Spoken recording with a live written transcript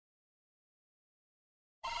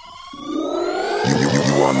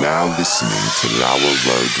are now listening to Lauer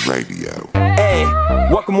Road Radio. Hey,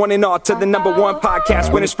 welcome one and all to the #1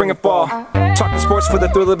 podcast, winter, spring, and fall. Talking sports for the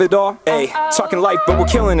thrill of it all. Hey, talking life, but we're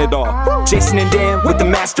killing it all. Jason and Dan with the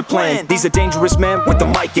master plan. These are dangerous men with the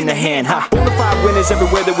mic in the hand. Ha! Bonafide winners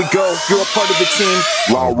everywhere that we go. You're a part of the team.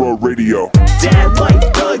 Lauer Radio. Dad light,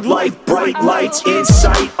 thug light, bright lights in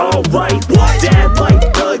sight. All right. What? Dad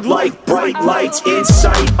light, thug light, bright lights in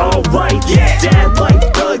sight. All right. Yeah. Dad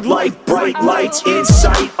light, thug light, bright lights in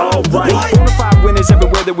sight. All right. What? Bonafide winners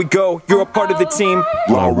everywhere that we go. You're a part of the team.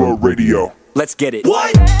 Lauer Radio. Let's get it.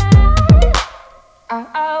 What?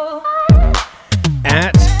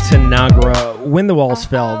 At Tanagra, when the walls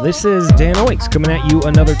fell, this is Dan Oix coming at you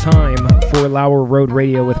another time for Lauer Road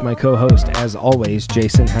Radio with my co-host, as always,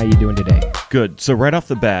 Jason. How you doing today? Good. So right off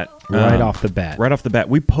the bat,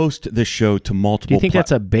 we post this show to multiple. Do you think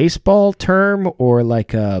that's a baseball term or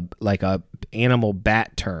like a animal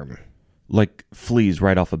bat term? Like fleas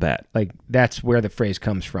right off the bat. Like that's where the phrase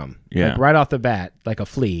comes from. Yeah. Like right off the bat, like a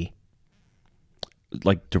flea.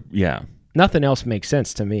 Like yeah. Nothing else makes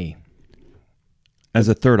sense to me. As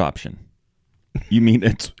a third option, you mean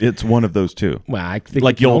it's one of those two? Well, I think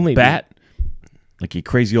like your old bat, like a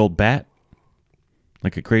crazy old bat,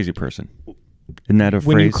 like a crazy person. Isn't that a phrase?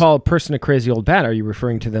 When you call a person a crazy old bat, are you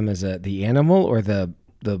referring to them as the animal or the?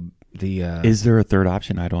 Is there a third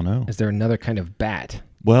option? I don't know. Is there another kind of bat?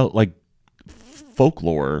 Well, like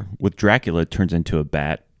folklore with Dracula turns into a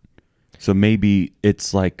bat, so maybe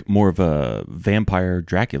it's like more of a vampire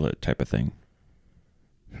Dracula type of thing.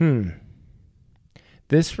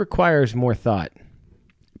 This requires more thought.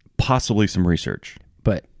 Possibly some research.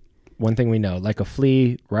 But one thing we know, like a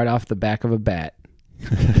flea right off the back of a bat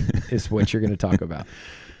is what you're going to talk about.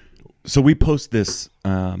 So we post this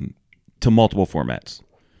to multiple formats.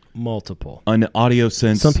 Multiple. An audio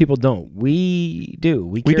sense. Some people don't. We do.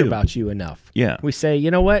 We care about you enough. Yeah. We say,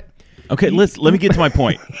 you know what? Okay, let me get to my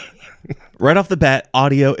point. Right off the bat,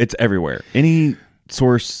 audio, it's everywhere. Any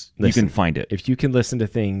source, you can find it. If you can listen to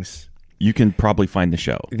things... You can probably find the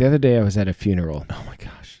show. The other day I was at a funeral. Oh my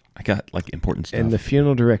gosh. I got like important stuff. And the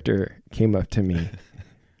funeral director came up to me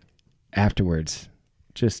afterwards,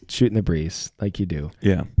 just shooting the breeze like you do.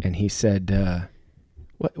 Yeah. And he said,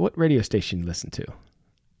 what radio station you listen to?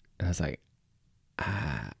 And I was like,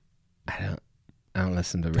 I don't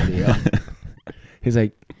listen to radio. He's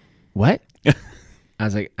like, what? I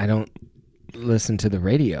was like, I don't listen to the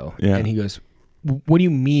radio. Yeah. And he goes, what do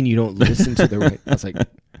you mean you don't listen to the radio? I was like,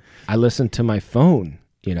 I listen to my phone,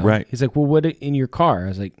 you know? Right. He's like, well, what in your car? I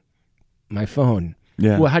was like, my phone.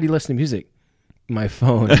 Yeah. Well, how do you listen to music? My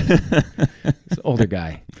phone. He's an older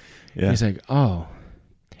guy. Yeah. He's like, oh.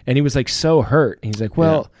 And he was like so hurt. He's like,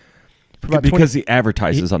 well, for about because he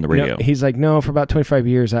advertises on the radio. He's like, no, for about 25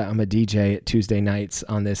 years, I'm a DJ at Tuesday nights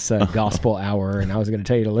on this gospel hour, and I was going to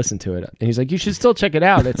tell you to listen to it. And he's like, you should still check it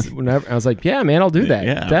out. It's whenever. I was like, yeah, man, I'll do that.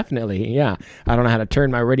 Yeah. Definitely. Yeah. I don't know how to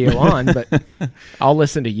turn my radio on, but I'll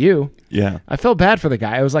listen to you. Yeah. I felt bad for the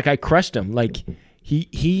guy. I was like, I crushed him. Like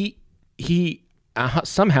he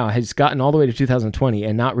somehow has gotten all the way to 2020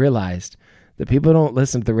 and not realized that people don't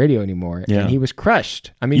listen to the radio anymore. Yeah. And he was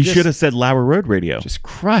crushed. I mean, you should have said Lauer Road Radio. Just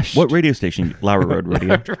crushed. What radio station? Lauer Road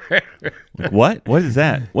Radio. Like, what? What is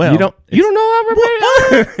that? Well, you don't know Lauer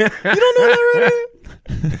Radio? You don't know Lauer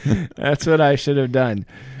Radio? That's what I should have done.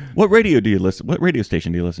 What radio do you listen? What radio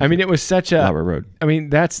station do you listen to? I mean, it was such a Lauer Road. I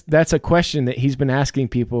mean, that's a question that he's been asking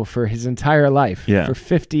people for his entire life. Yeah. For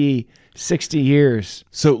 50, 60 years.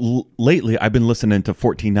 So lately, I've been listening to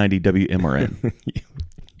 1490 WMRN.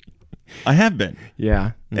 I have been.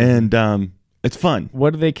 Yeah. And it's fun.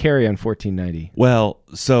 What do they carry on 1490? Well,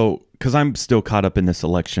 so, because I'm still caught up in this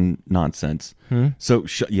election nonsense. So,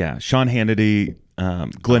 Sean Hannity,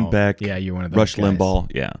 Glenn Beck, you're one of those Rush guys.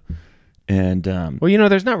 Limbaugh, yeah. And well,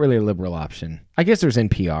 there's not really a liberal option. I guess there's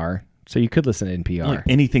NPR, so you could listen to NPR.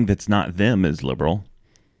 Anything that's not them is liberal.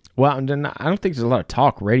 Well, I don't think there's a lot of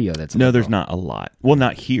talk radio that's liberal. No, there's not a lot. Well,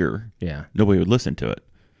 not here. Yeah. Nobody would listen to it.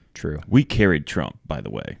 True. We carried Trump, by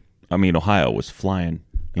the way. I mean, Ohio was flying.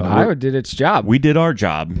 Ohio did its job. We did our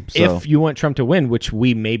job. So. If you want Trump to win, which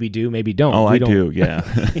we maybe do, maybe don't. Oh, I do, yeah.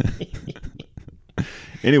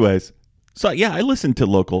 Anyways, so yeah, I listen to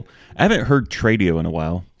local. I haven't heard Tradio in a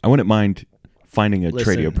while. I wouldn't mind finding a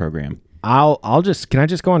Tradio program. Can I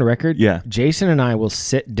just go on record? Yeah. Jason and I will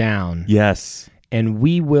sit down. Yes. And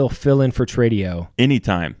we will fill in for Tradio.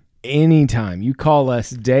 Anytime. You call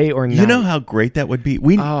us day or night. You know how great that would be?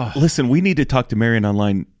 Listen, we need to talk to Marion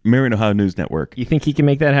Ohio News Network. You think he can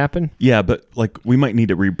make that happen? Yeah, but like we might need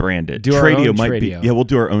to rebrand it. Do our own Tradio. Yeah, we'll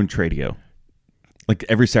do our own Tradio. Like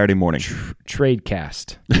every Saturday morning.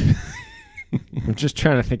 Tradecast. I'm just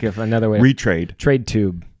trying to think of another way. Retrade. Trade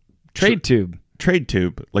tube. Trade tube. Trade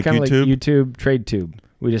tube. Like Kind of YouTube. like YouTube, trade tube.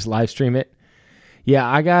 We just live stream it. Yeah,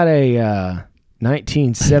 I got a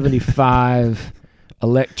 1975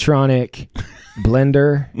 electronic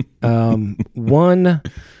blender. One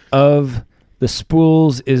of the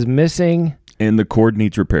spools is missing, And the cord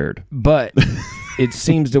needs repaired. but it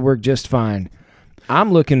seems to work just fine.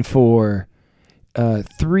 I'm looking for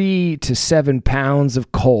 3 to 7 pounds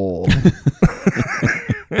of coal.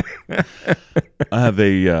 I have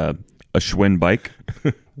a Schwinn bike,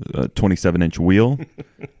 a 27-inch wheel.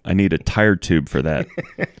 I need a tire tube for that.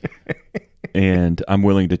 And I'm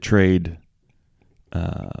willing to trade,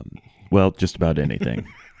 just about anything.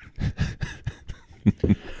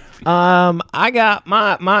 I got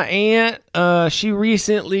my aunt. She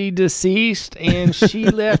recently deceased, and she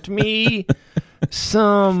left me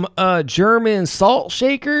some German salt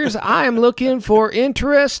shakers. I am looking for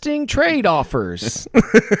interesting trade offers.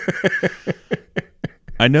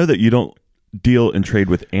 I know that you don't deal and trade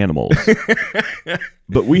with animals,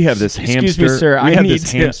 but we have this hamster. Excuse me, sir. We I have need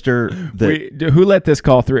this to- hamster that Who let this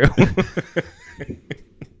call through?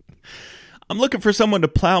 I'm looking for someone to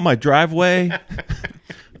plow my driveway.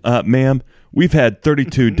 Ma'am, we've had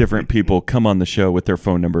 32 different people come on the show with their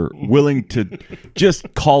phone number, willing to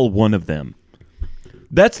just call one of them.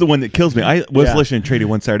 That's the one that kills me. I was Yeah. listening to Trady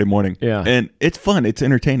one Saturday morning, and it's fun. It's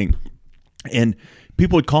entertaining. And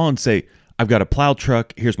people would call and say, I've got a plow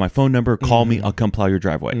truck. Here's my phone number. Call me. I'll come plow your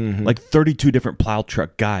driveway. Like 32 different plow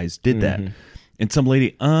truck guys did that. And some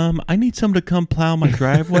lady, I need someone to come plow my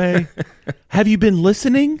driveway. Have you been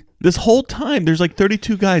listening? This whole time, there's like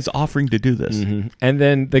 32 guys offering to do this. And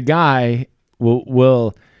then the guy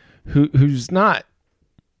who's not.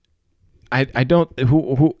 I don't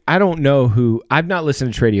know who. I've not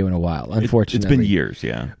listened to radio in a while, unfortunately. It's been years,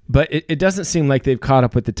 yeah. But it doesn't seem like they've caught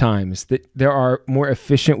up with the times. That there are more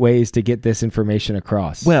efficient ways to get this information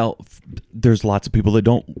across. Well, there's lots of people that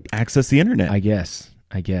don't access the internet. I guess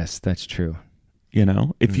that's true. You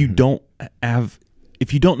know, if you don't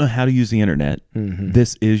know how to use the internet,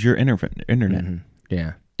 this is your internet.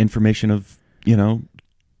 Yeah. Information of,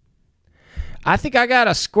 I think I got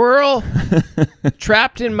a squirrel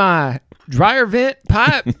trapped in my dryer vent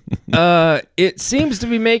pipe. It seems to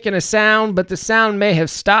be making a sound, but the sound may have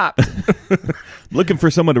stopped. looking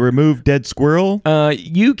for someone to remove dead squirrel.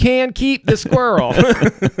 You can keep the squirrel.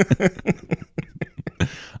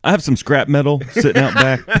 I have some scrap metal sitting out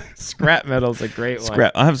back. Scrap metal's a great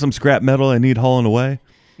one. I have some scrap metal I need hauling away.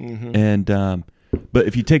 And but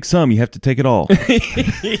if you take some, you have to take it all.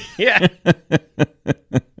 Yeah.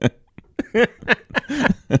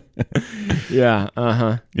 Yeah.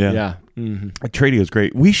 Uh-huh. Yeah. Yeah. Mm-hmm. Tradio is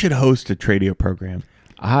great. We should host a Tradio program.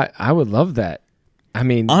 I would love that. I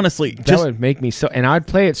mean, Honestly, that just would make me so, and I'd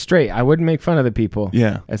play it straight. I wouldn't make fun of the people.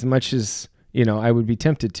 Yeah. As much as, I would be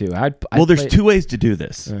tempted to. I'd there's play two ways to do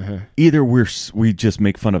this. Either we just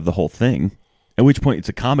make fun of the whole thing, at which point it's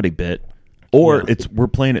a comedy bit, or we're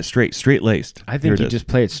playing it straight laced. I think you just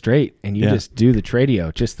play it straight and you just do the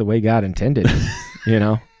Tradio just the way God intended.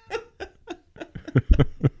 I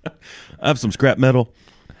have some scrap metal.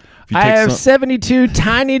 If you I take have some- 72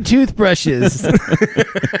 tiny toothbrushes.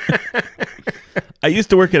 I used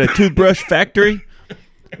to work at a toothbrush factory.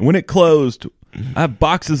 When it closed, I have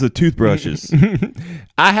boxes of toothbrushes.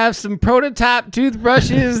 I have some prototype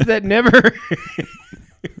toothbrushes that never.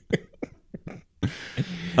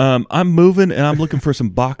 I'm moving and I'm looking for some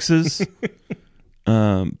boxes,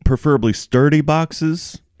 preferably sturdy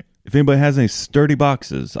boxes. If anybody has any sturdy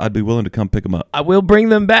boxes, I'd be willing to come pick them up. I will bring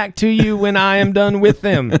them back to you when I am done with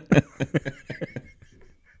them.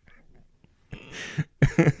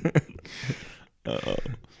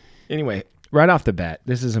 Anyway, right off the bat,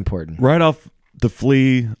 this is important. Right off the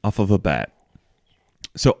flea off of a bat.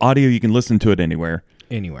 So audio, you can listen to it anywhere.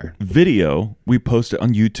 Anywhere. Video, we post it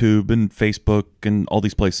on YouTube and Facebook and all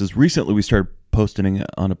these places. Recently, we started posting it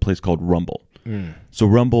on a place called Rumble. So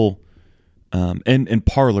Rumble, and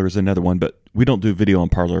Parler is another one, but we don't do video on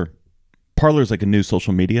Parler. Parler is like a new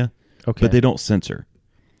social media, but they don't censor.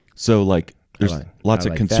 So like, there's lots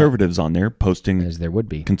of conservatives on there posting As there would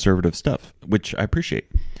be. conservative stuff, which I appreciate.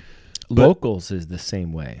 Locals is the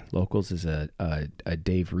same way. Locals is a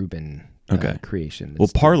Dave Rubin creation. Well,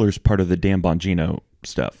 Parler's part of the Dan Bongino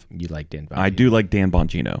stuff. You like Dan Bongino. I do like Dan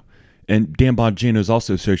Bongino. And Dan Bongino is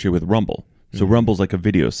also associated with Rumble. So Rumble's like a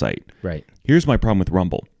video site. Right. Here's my problem with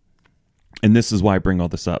Rumble. And this is why I bring all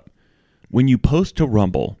this up. When you post to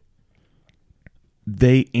Rumble,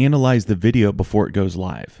 they analyze the video before it goes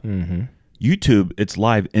live. YouTube, it's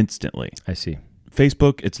live instantly. I see.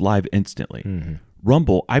 Facebook, it's live instantly.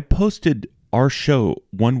 Rumble, I posted our show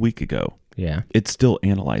 1 week ago. Yeah. It's still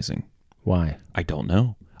analyzing. Why? I don't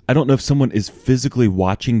know. I don't know if someone is physically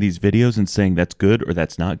watching these videos and saying that's good or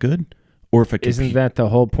that's not good, or if Isn't that the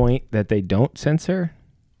whole point, that they don't censor?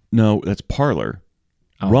 No, that's Parler.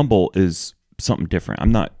 Oh. Rumble is something different.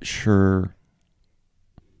 I'm not sure.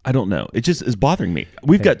 I don't know. It just is bothering me.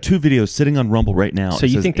 We've got 2 videos sitting on Rumble right now. So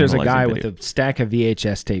you think there's a guy with a stack of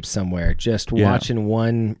VHS tapes somewhere just watching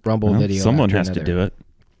one Rumble video? Someone has to do it.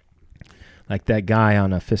 Like that guy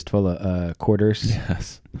on a fistful of quarters.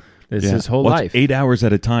 Yes. It's his whole life. 8 hours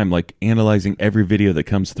at a time, like analyzing every video that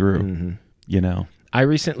comes through. Mm-hmm. You know. I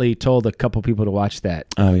recently told a couple people to watch that.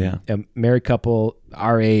 Oh, yeah. A married couple,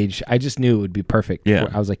 our age. I just knew it would be perfect. Yeah.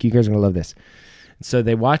 I was like, you guys are going to love this. So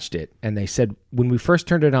they watched it, and they said, when we first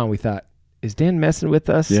turned it on, we thought, is Dan messing with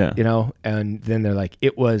us? Yeah. You know? And then they're like,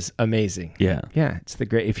 it was amazing. Yeah. Yeah, it's the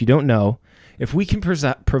great. If you don't know, if we can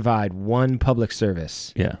provide one public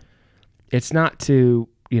service, Yeah. it's not to,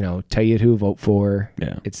 tell you who to vote for.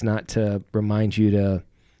 Yeah. It's not to remind you to,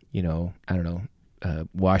 I don't know,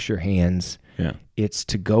 wash your hands. Yeah. It's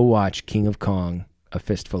to go watch King of Kong, A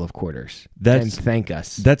Fistful of Quarters, and thank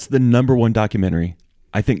us. That's the #1 documentary.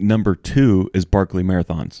 I think number 2 is Barkley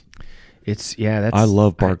Marathons. I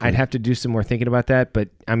love Barkley. I'd have to do some more thinking about that, but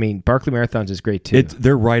I mean, Barkley Marathons is great too.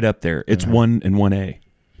 They're right up there. It's 1 and 1A.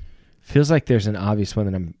 Feels like there's an obvious one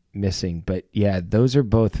that I'm missing, but yeah, those are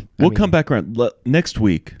both. We'll come back around next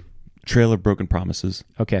week. Trail of Broken Promises.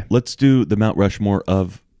 Okay. Let's do the Mount Rushmore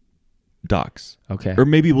of docs. Okay. Or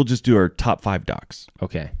maybe we'll just do our top 5 docs.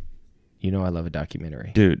 Okay. I love a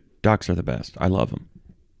documentary. Dude, docs are the best. I love them.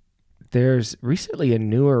 There's recently a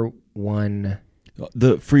newer one.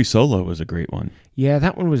 The Free Solo was a great one. Yeah,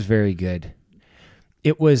 that one was very good.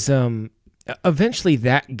 It was eventually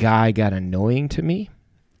that guy got annoying to me.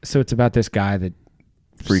 So it's about this guy that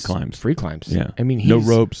free climbs. Yeah. I mean, no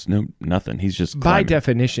ropes, no nothing. He's just climbing. By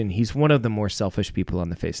definition, he's one of the more selfish people on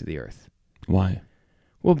the face of the earth. Why?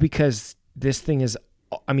 Well, because this thing is,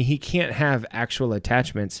 he can't have actual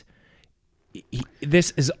attachments.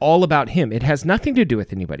 This is all about him. It has nothing to do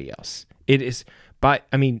with anybody else. It is,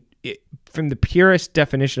 from the purest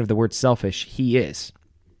definition of the word selfish, he is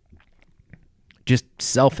just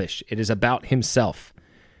selfish. It is about himself.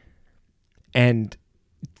 And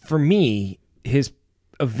for me, his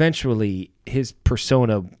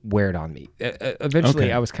persona weared on me. Eventually,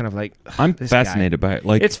 Okay. I was kind of like, I'm fascinated by it.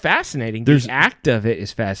 Like, it's fascinating. The act of it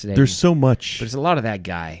is fascinating. There's so much. But there's a lot of that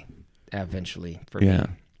guy eventually for me.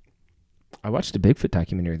 I watched a Bigfoot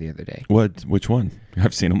documentary the other day. Which one?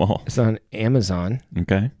 I've seen them all. It's on Amazon.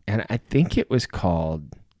 Okay. And I think it was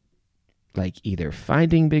called like either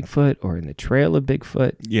Finding Bigfoot or In the Trail of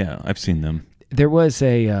Bigfoot. Yeah, I've seen them. There was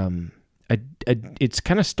it's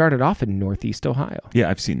kind of started off in Northeast Ohio. Yeah,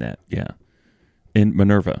 I've seen that. Yeah. In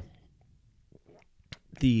Minerva.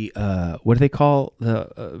 The what do they call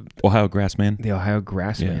the Ohio Grassman? The Ohio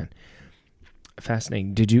Grassman.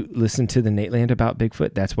 Fascinating. Did you listen to the Nateland about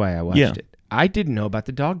Bigfoot? That's why I watched it. I didn't know about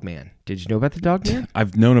the Dogman. Did you know about the Dogman?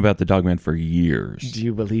 I've known about the Dogman for years. Do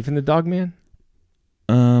you believe in the Dogman?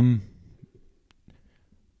 I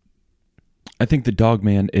think the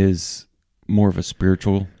Dogman is more of a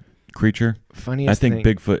spiritual creature. Funniest I think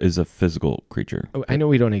thing, Bigfoot is a physical creature. I know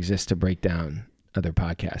we don't exist to break down other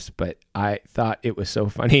podcasts, but I thought it was so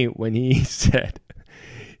funny when he said,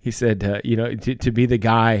 to be the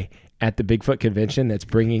guy at the Bigfoot convention that's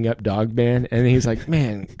bringing up Dogman, and he's like,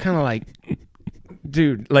 man, kind of like,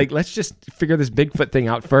 dude, like, let's just figure this Bigfoot thing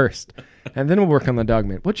out first, and then we'll work on the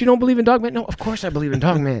Dogman. What, you don't believe in Dogman? No, of course I believe in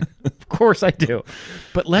Dogman. Of course I do.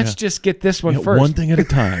 But let's just get this one first. One thing at a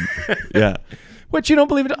time. Yeah. What, you don't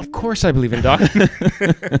believe in? Of course I believe in Dogman.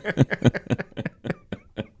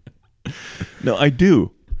 No, I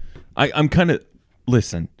do. I'm kind of,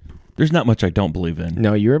 listen, there's not much I don't believe in.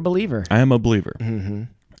 No, you're a believer. I am a believer. Mm-hmm.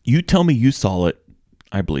 You tell me you saw it,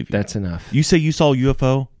 I believe you. That's enough. You say you saw a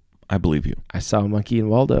UFO, I believe you. I saw a monkey in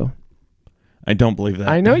Waldo. I don't believe that.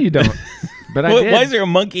 I know you don't, but I did. Why is there a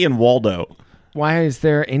monkey in Waldo? Why is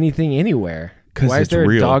there anything anywhere? 'Cause Why is it's there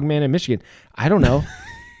real. a Dogman in Michigan? I don't know.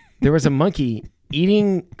 There was a monkey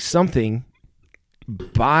eating something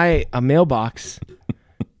by a mailbox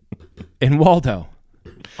in Waldo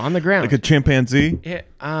on the ground. Like a chimpanzee? Yeah,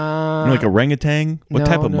 Like a orangutan? What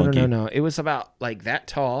type of monkey? No. It was about like that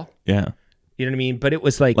tall. Yeah. You know what I mean? But it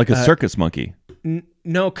was like Like a circus monkey.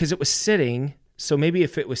 No, because it was sitting. So maybe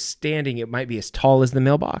if it was standing, it might be as tall as the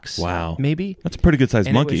mailbox. Wow. Maybe. That's a pretty good sized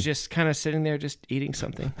And monkey. it was just kind of sitting there, just eating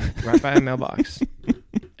something right by a mailbox.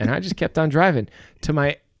 And I just kept on driving to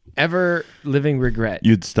my ever living regret.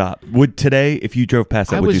 You'd stop. Would today, if you drove past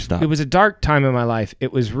that, would you stop? It was a dark time in my life.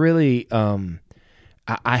 It was really,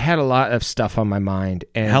 I had a lot of stuff on my mind.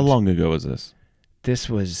 And How long ago was this? This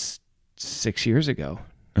was 6 years ago.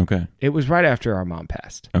 Okay. It was right after our mom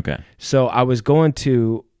passed. Okay. So I was going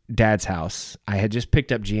to Dad's house. I had just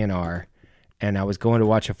picked up GNR, and I was going to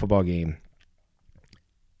watch a football game.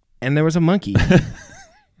 And there was a monkey.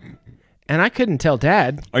 And I couldn't tell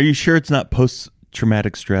Dad. Are you sure it's not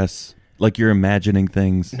post-traumatic stress? Like you're imagining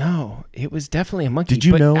things? No, it was definitely a monkey. Did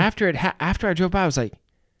you know? After I drove by, I was like,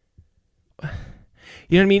 you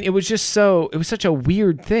know what I mean? It was such a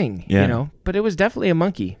weird thing, Yeah. you know? But it was definitely a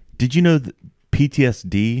monkey. Did you know that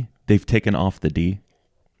PTSD, they've taken off the D?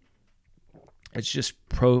 It's just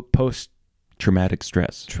post-traumatic Traumatic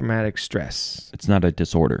stress. stress. It's not a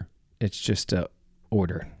disorder. It's just a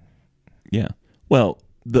order. Yeah. Well,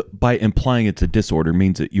 by implying it's a disorder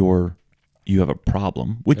means that you have a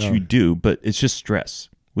problem, which you do, but it's just stress,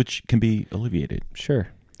 which can be alleviated. Sure.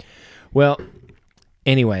 Well,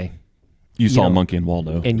 anyway. You saw a monkey in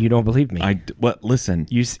Waldo. And you don't believe me. Listen.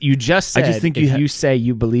 You just said, I just think if you say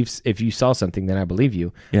you believe, if you saw something, then I believe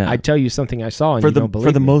you. Yeah. I tell you something I saw and you don't believe me.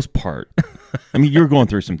 For the most part. I mean, you're going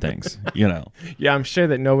through some things, you know. Yeah, I'm sure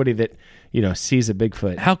that nobody that, sees a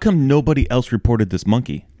Bigfoot. How come nobody else reported this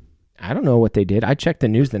monkey? I don't know what they did. I checked the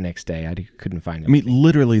news the next day. I couldn't find it. I mean,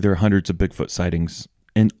 literally, there are hundreds of Bigfoot sightings,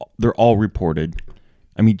 and they're all reported.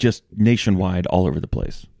 I mean, just nationwide, all over the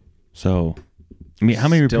place. So, I mean, how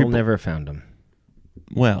many Still people... never found them.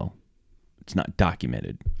 Well, it's not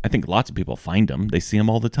documented. I think lots of people find them. They see them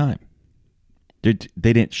all the time. They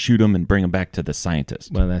didn't shoot them and bring them back to the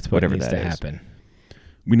scientist. Well, that's what whatever needs that to is. happen.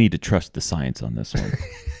 We need to trust the science on this one.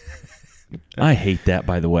 I hate that,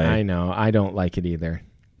 by the way. I know. I don't like it either.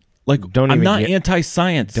 Like, I'm not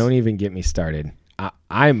anti-science. Don't even get me started.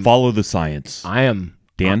 I'm Follow the science. I am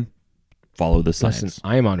Dan, follow the science. Listen,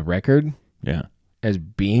 I am on record Yeah. as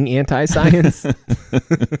being anti-science.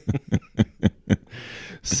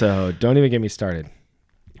 So don't even get me started.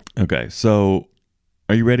 Okay, so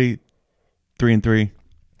are you ready? 3 and 3?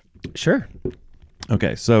 Sure.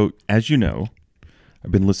 Okay, so as you know,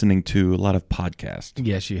 I've been listening to a lot of podcasts.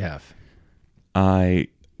 Yes, you have. I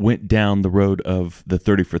went down the road of the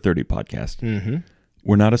 30 for 30 podcast. Mm-hmm.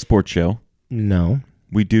 We're not a sports show. No.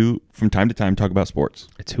 We do, from time to time, talk about sports.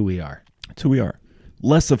 It's who we are. It's who we are.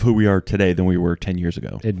 Less of who we are today than we were 10 years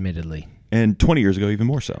ago. Admittedly. And 20 years ago, even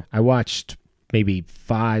more so. I watched maybe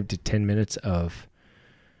 5 to 10 minutes of...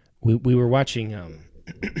 We were watching,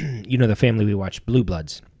 the family we watched, Blue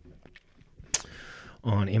Bloods,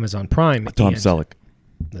 on Amazon Prime. Tom Selleck.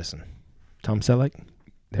 Listen, Tom Selleck,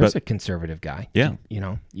 there's a conservative guy. Yeah.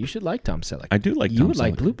 You should like Tom Selleck. I do like Tom You would Selleck.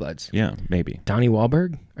 like Blue Bloods. Yeah, maybe. Donnie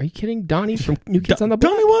Wahlberg? Are you kidding? Donnie from New Kids on the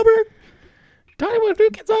Block? Donnie Wahlberg? Donnie from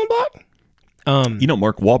New Kids on the Block?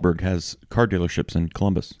 Mark Wahlberg has car dealerships in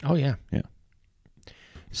Columbus. Oh, yeah. Yeah.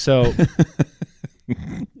 So...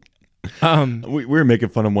 we were making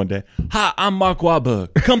fun of him one day. Hi, I'm Mark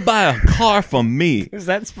Wahlberg. Come buy a car from me. Is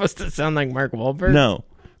that supposed to sound like Mark Wahlberg? No,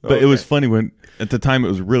 but it was funny when at the time it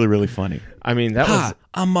was really, really funny. I mean, that Hi, was...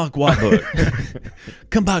 I'm Mark Wahlberg.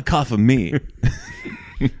 Come buy a car from me.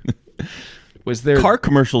 Was there car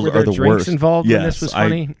commercials were there are the drinks worst. involved when this was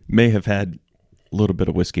funny? I may have had a little bit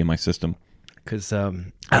of whiskey in my system. Because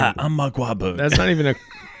I'm Mark Wahlberg. that's not even a...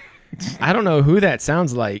 I don't know who that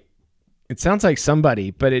sounds like. It sounds like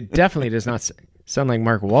somebody, but it definitely does not sound like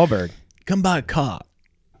Mark Wahlberg. Come buy a car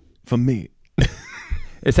from me.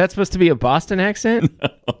 Is that supposed to be a Boston accent? No,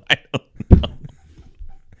 I don't know.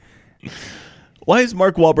 Why does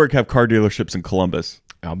Mark Wahlberg have car dealerships in Columbus?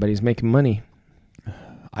 I'll bet he's making money.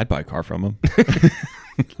 I'd buy a car from him.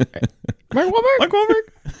 Mark Wahlberg? Mark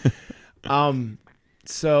Wahlberg?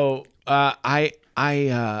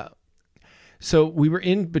 So we were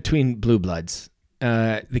in between Blue Bloods.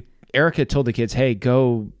 Erica told the kids, hey,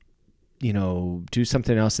 go, do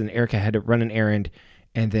something else. And Erica had to run an errand.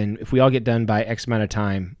 And then if we all get done by X amount of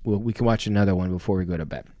time, we can watch another one before we go to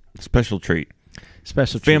bed. Special treat.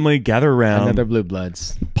 Special treat. Family, gather around. Another Blue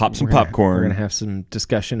Bloods. Pop some popcorn. We're going to have some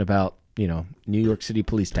discussion about, New York City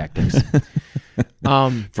police tactics.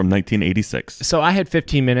 From 1986. So I had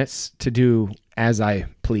 15 minutes to do as I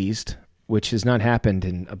pleased, which has not happened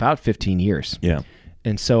in about 15 years. Yeah.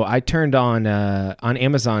 And so I turned on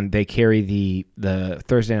Amazon, they carry the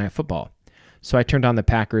Thursday Night Football. So I turned on the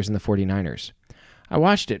Packers and the 49ers. I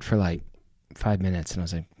watched it for like 5 minutes, and I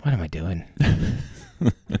was like, what am I doing?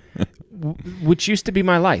 Which used to be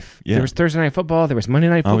my life. Yeah. There was Thursday Night Football. There was Monday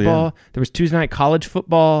Night Football. Yeah. There was Tuesday Night College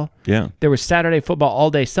Football. Yeah. There was Saturday Football all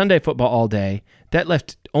day, Sunday Football all day. That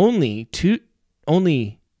left only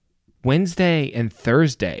Wednesday and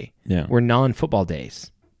Thursday were non-football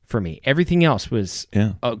days for me. Everything else was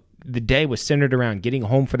the day was centered around getting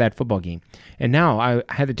home for that football game. And now I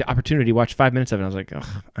had the opportunity to watch 5 minutes of it. I was like,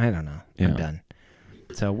 I don't know. I'm done.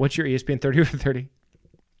 So what's your ESPN 30 over 30?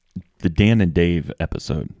 The Dan and Dave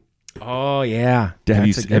episode. Oh, yeah. Have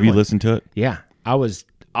you listened to it? Yeah. I was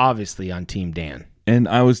obviously on Team Dan. And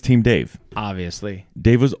I was Team Dave. Obviously.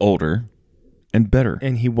 Dave was older and better.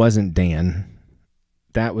 And he wasn't Dan.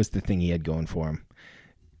 That was the thing he had going for him.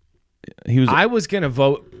 I was going to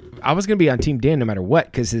vote. I was going to be on Team Dan no matter what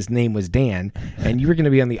because his name was Dan. And you were going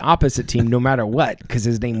to be on the opposite team no matter what because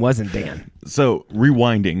his name wasn't Dan. So,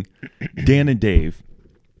 rewinding, Dan and Dave.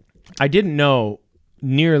 I didn't know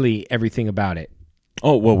nearly everything about it.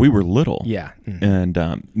 Oh, well, we were little. Yeah. Mm-hmm.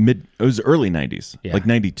 And it was early 90s, like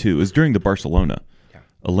 92. It was during the Barcelona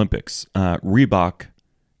Olympics. Reebok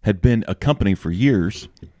had been a company for years,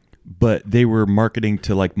 but they were marketing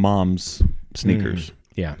to like mom's sneakers. Mm-hmm.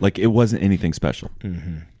 Yeah. Like it wasn't anything special.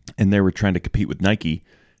 Mm-hmm. And they were trying to compete with Nike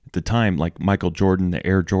at the time, like Michael Jordan, the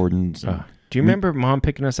Air Jordans. Do you remember mom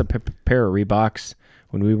picking us up a pair of Reeboks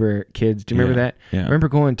when we were kids? Do you remember that? Yeah. I remember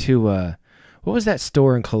going to, what was that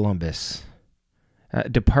store in Columbus? A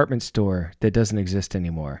department store that doesn't exist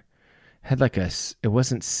anymore. Had like it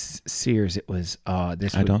wasn't Sears. It was,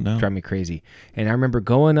 this would don't know. Drive me crazy. And I remember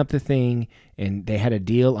going up the thing and they had a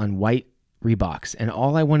deal on white Reeboks, and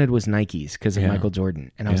all I wanted was Nikes because of Michael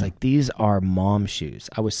Jordan. And I was like, these are mom shoes.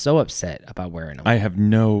 I was so upset about wearing them. I have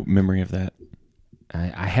no memory of that.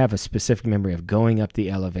 I have a specific memory of going up the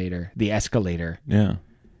escalator. Yeah.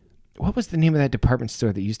 What was the name of that department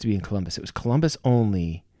store that used to be in Columbus? It was Columbus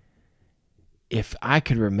only. If I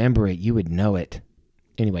could remember it, you would know it.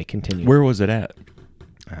 Anyway, continue. Where was it at?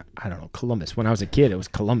 I don't know. Columbus. When I was a kid, it was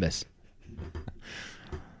Columbus.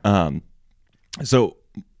 So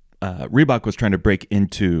Reebok was trying to break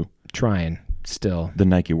into still the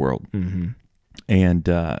Nike world, and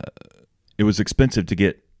it was expensive to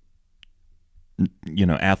get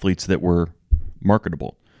athletes that were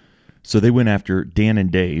marketable. So they went after Dan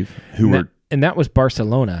and Dave, and that was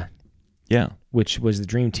Barcelona. Yeah, which was the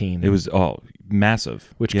dream team. It was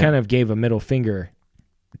massive, which kind of gave a middle finger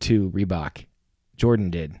to Reebok. Jordan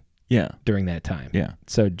did. Yeah. During that time. Yeah.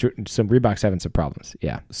 So Reebok's having some problems.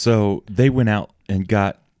 Yeah. So they went out and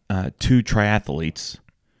got 2 triathletes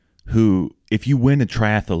who, if you win a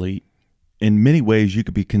triathlete, in many ways you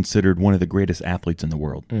could be considered one of the greatest athletes in the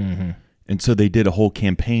world. Mm-hmm. And so they did a whole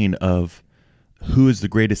campaign of who is the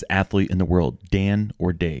greatest athlete in the world, Dan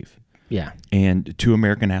or Dave. Yeah. And 2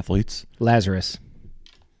 American athletes. Lazarus.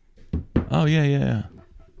 Oh, yeah.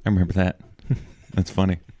 I remember that. That's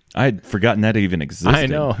funny. I had forgotten that even existed. I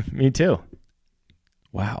know. Me too.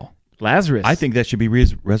 Wow. Lazarus. I think that should be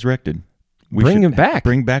resurrected. Bring him back.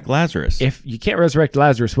 Bring back Lazarus. If you can't resurrect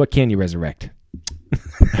Lazarus, what can you resurrect?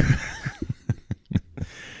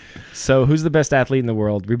 So who's the best athlete in the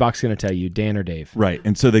world? Reebok's going to tell you, Dan or Dave. Right.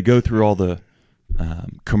 And so they go through all the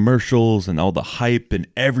commercials and all the hype, and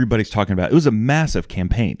everybody's talking about it. It was a massive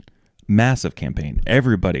campaign.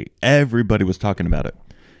 Everybody was talking about it.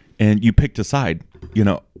 And you picked a side,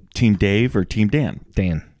 Team Dave or Team Dan.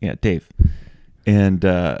 Dan. Yeah, Dave. And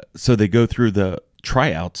so they go through the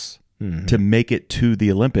tryouts to make it to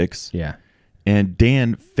the Olympics. Yeah. And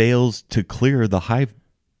Dan fails to clear the high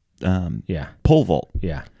pole vault.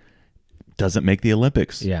 Yeah. Doesn't make the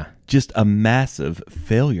Olympics. Yeah. Just a massive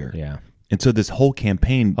failure. Yeah. And so this whole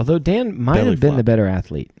campaign, although Dan might have been the better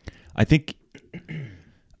athlete. I think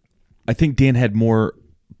Dan had more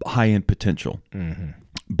high-end potential. Mm-hmm.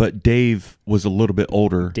 But Dave was a little bit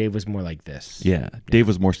older. Dave was more like this. Yeah. Dave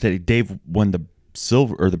was more steady. Dave won the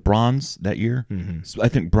silver or the bronze that year. Mm-hmm. So I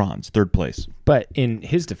think bronze, 3rd place. But in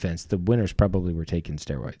his defense, the winners probably were taking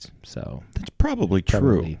steroids. So that's probably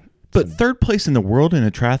true. But 3rd place in the world in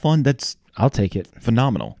a triathlon, I'll take it.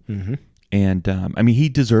 Phenomenal. Mm-hmm. And he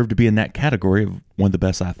deserved to be in that category of one of the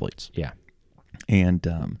best athletes. Yeah. And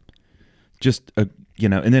and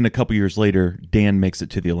then a couple years later, Dan makes it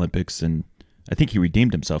to the Olympics, and I think he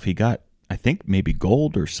redeemed himself. He got, I think, maybe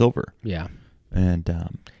gold or silver. Yeah. And I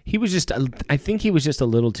think he was just a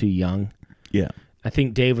little too young. Yeah. I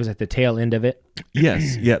think Dave was at the tail end of it.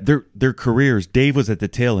 Yes. Yeah. Their careers, Dave was at the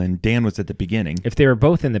tail end, Dan was at the beginning. If they were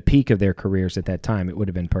both in the peak of their careers at that time, it would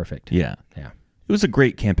have been perfect. Yeah. Yeah. It was a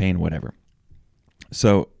great campaign, whatever.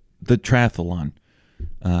 So the triathlon,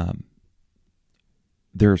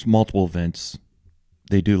 there's multiple events.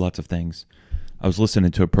 They do lots of things. I was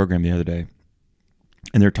listening to a program the other day,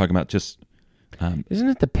 and they're talking about just... Isn't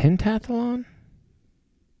it the pentathlon?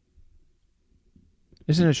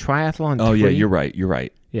 Isn't it a triathlon? Oh, yeah, you're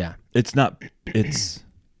right. Yeah. It's not... It's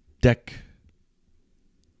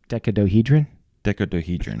Decadahedron?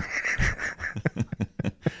 Decadahedron.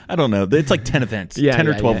 I don't know. It's like 10 events. Yeah, 10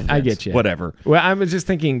 or 12 events. I get you. Whatever. Well, I was just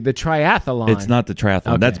thinking the triathlon. It's not the triathlon.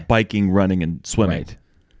 Okay. That's biking, running, and swimming. Right.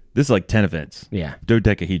 This is like 10 events. Yeah.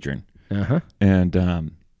 Dodecahedron. Uh-huh. And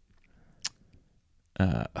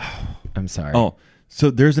I'm sorry. oh,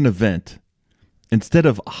 so there's an event. Instead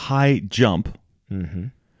of high jump,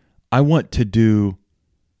 I want to do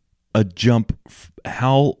a jump.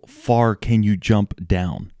 How far can you jump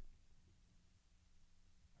down?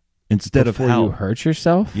 Instead Before of how you hurt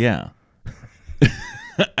yourself? Yeah.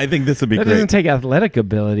 I think this would be That great. doesn't take athletic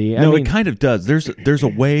ability. I No, mean, it kind of does. There's a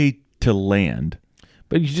way to land.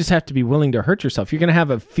 but you just have to be willing to hurt yourself. You're going to have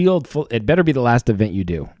a field full. It better be the last event you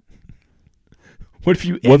do. What if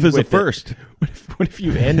you? What if end it's the with it? first? What if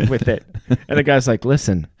you end with it? And the guy's like,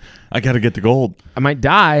 "Listen, I got to get the gold. I might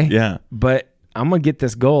die. Yeah. But I'm gonna get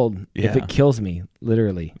this gold if Yeah. it kills me,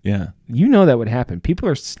 literally." Yeah. You know that would happen. People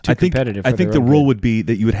are too competitive. I think the rule would be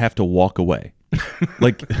that you would have to walk away.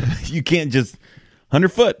 Like you can't just 100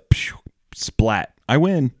 foot phew, splat. I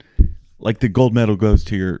win. Like the gold medal goes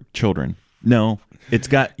to your children. No,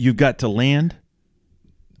 you've got to land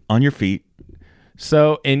on your feet.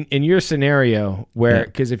 So in your scenario, where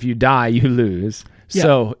because if you die, you lose.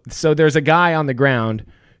 Yeah. So there's a guy on the ground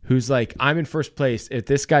who's like, I'm in first place. If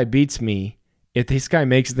this guy beats me, if this guy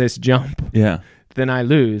makes this jump, Yeah. then I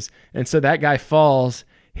lose. And so that guy falls,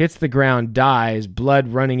 hits the ground, dies, blood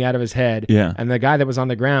running out of his head. Yeah. And the guy that was on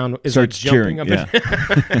the ground is Starts like jumping cheering. up.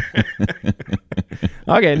 Yeah.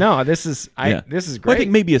 Okay, no, this is this is Well, great. I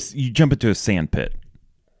think maybe you jump into a sand pit.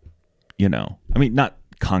 You know, I mean, not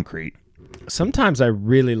concrete. Sometimes I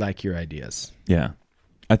really like your ideas. Yeah.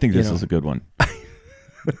 I think this know. is a good one.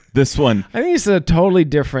 This one. I think it's a totally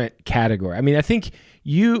different category. I mean, I think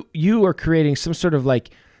you are creating some sort of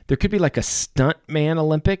like, there could be like a stuntman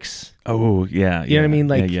Olympics. Oh, yeah. You know what I mean?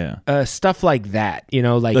 Like yeah. Stuff like that, you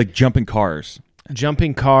know, like jumping cars.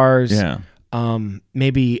 jumping cars. Yeah.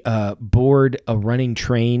 Maybe board a running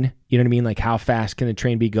train. You know what I mean? Like how fast can the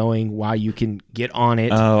train be going while you can get on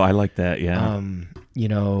it? Oh, I like that. Yeah. You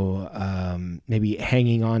know, maybe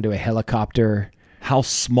hanging onto a helicopter. How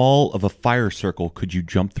small of a fire circle could you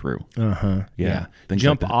jump through? Yeah. Things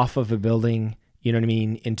Jump like that. off of a building. You know what I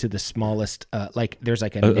mean? Into the smallest, like there's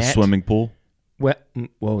like a A net. swimming pool.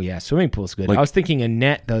 Whoa, yeah, swimming pool's good. Like- I was thinking a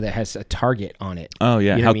net though that has a target on it. Oh,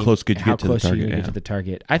 yeah. You know How what I mean? close could you How get to the close are you target? gonna get Yeah. to the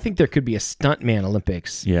target? I think there could be a stuntman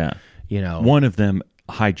Olympics. Yeah. You know, One of them,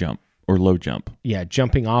 high jump or low jump. yeah,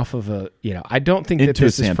 jumping off of a. You know, I don't think that Into a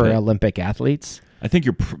this is for sandpit. Olympic athletes. I think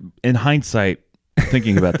you're, in hindsight,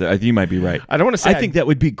 thinking about that. I think you might be right. I don't want to say. I think that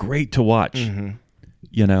would be great to watch.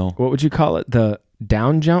 You know, What would you call it? The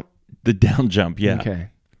down jump. the down jump. Yeah. Okay.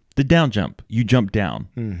 The down jump. You jump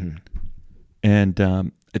down. And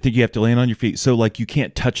I think you have to land on your feet. So, like, you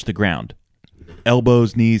can't touch the ground.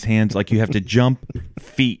 Elbows, knees, hands. Like, you have to jump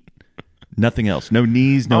feet. Nothing else. No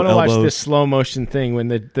knees, no I want to elbows. watch this slow motion thing when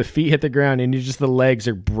the feet hit the ground and you just the legs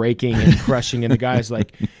are breaking and crushing and the guy's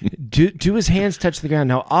like, do his hands touch the ground?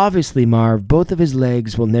 Now, obviously, Marv, both of his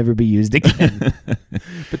legs will never be used again.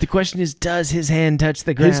 But the question is, does his hand touch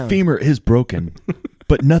the ground? His femur is broken,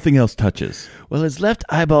 but nothing else touches. Well, his left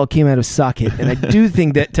eyeball came out of socket, and I do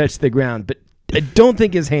think that touched the ground, but I don't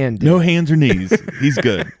think his hand did. No hands or knees. He's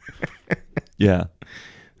good. Yeah.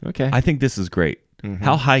 Okay. I think this is great.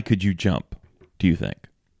 How high could you jump, do you think?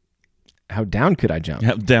 How down could I jump?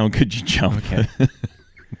 How down could you jump? Okay.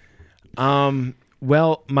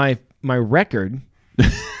 Well, my record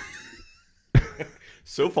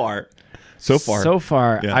So far,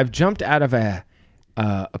 yeah. I've jumped out of a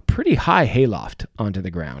pretty high hayloft onto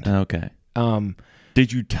the ground. Okay.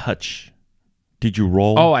 Did you touch? Did you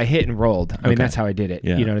roll? Oh, I hit and rolled. I mean, Okay. that's how I did it.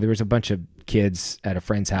 Yeah. You know, there was a bunch of kids at a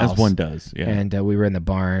friend's house. As one does. Yeah. And we were in the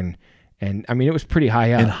barn. And, I mean, it was pretty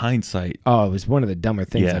high up. In hindsight, Oh, it was one of the dumber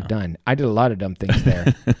things Yeah. I've done. I did a lot of dumb things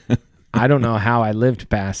there. I don't know how I lived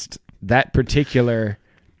past that particular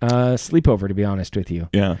sleepover, to be honest with you.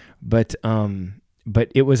 yeah. But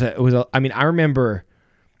it was a. I mean, I remember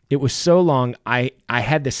it was so long. I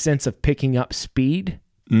had the sense of picking up speed.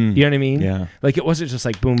 You know what I mean? Yeah. Like it wasn't just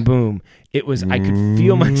like boom, boom. It was I could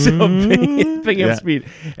feel myself picking Yeah. up speed,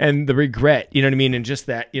 and the regret. You know what I mean? And just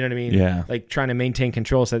that. You know what I mean? Yeah. Like trying to maintain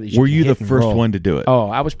control so that Were can you the hit and first roll. one to do it? Oh,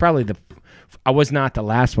 I was probably I was not the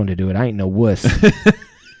last one to do it. I ain't no wuss.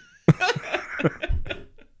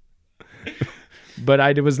 But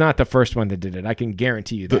I was not the first one that did it. I can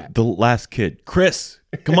guarantee you that. The last kid, Chris.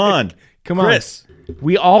 Come on, Come on. Chris.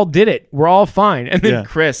 We all did it. We're all fine. And then Yeah.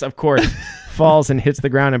 Chris, of course, falls and hits the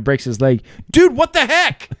ground and breaks his leg. Dude, what the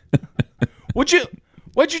heck? Why'd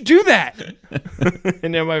you do that?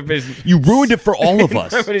 And then my face, You ruined it for all of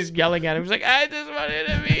us. everybody's yelling at him. He's like, I just wanted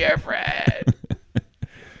to be your friend.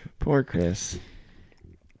 Poor Chris.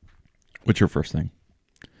 What's your first thing?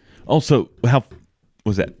 Also, how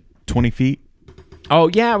was that? 20 feet? Oh,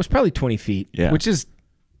 yeah, it was probably 20 feet, Yeah. which is,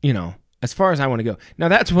 as far as I want to go. Now,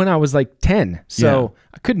 that's when I was like 10, so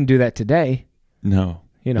I couldn't do that today. No.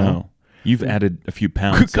 You know. No. You've added a few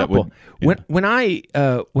pounds. Couple. That would, When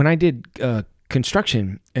I did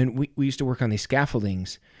construction, and we used to work on these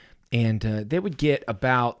scaffoldings, and they would get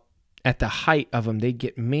about, at the height of them, they'd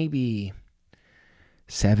get maybe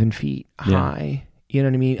 7 feet high. You know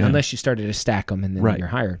what I mean? Yeah. Unless you started to stack them, and then you're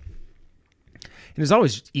higher. And it's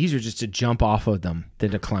always easier just to jump off of them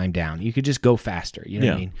than to climb down. You could just go faster. You know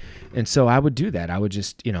what I mean? And so I would do that. I would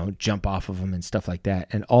just, jump off of them and stuff like that.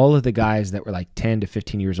 And all of the guys that were like 10 to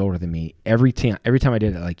 15 years older than me, every time I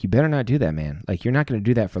did it, like, you better not do that, man. Like, you're not going to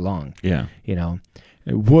do that for long. Yeah.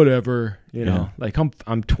 Whatever. Like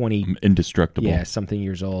I'm 20. I'm indestructible. Yeah, something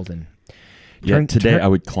years old. And today I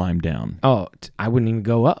would climb down. Oh, I wouldn't even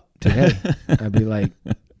go up today. I'd be like,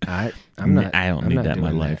 I don't need that in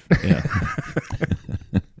my life. Yeah.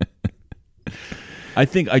 I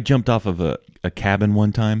think I jumped off of a cabin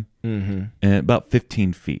one time, and about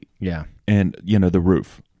 15 feet. Yeah. And the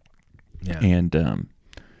roof. Yeah. And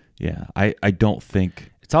I don't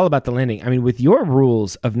think it's all about the landing. I mean, with your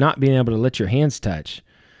rules of not being able to let your hands touch,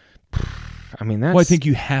 I mean, that's... Well, I think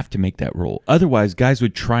you have to make that rule. Otherwise, guys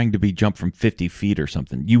would trying to be jump from 50 feet or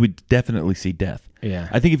something. You would definitely see death. Yeah.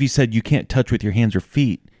 I think if you said you can't touch with your hands or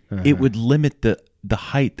feet, it would limit the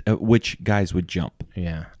height at which guys would jump.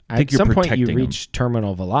 Yeah. I think at some point, you protecting reach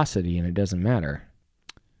terminal velocity, and it doesn't matter.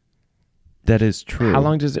 That is true. How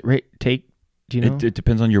long does it take? Do you know? It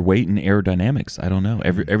depends on your weight and aerodynamics. I don't know.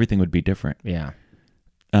 Everything would be different. Yeah.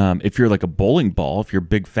 If you're like a bowling ball, if you're a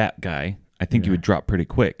big fat guy, I think you would drop pretty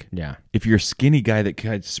quick. Yeah. If you're a skinny guy that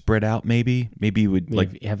kind of spread out, maybe you would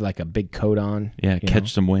you have like a big coat on. Yeah,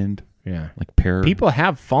 catch some wind. Yeah. Like pair. People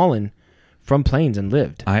have fallen from planes and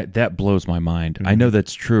lived. That blows my mind. I know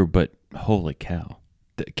that's true, but holy cow.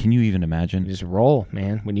 Can you even imagine? You just roll,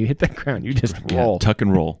 man. When you hit the ground, you just roll. Tuck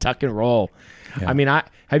and roll. Tuck and roll. Yeah. I mean,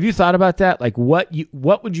 have you thought about that? Like, what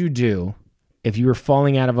would you do if you were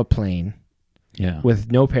falling out of a plane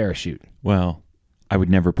with no parachute? Well, I would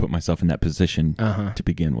never put myself in that position to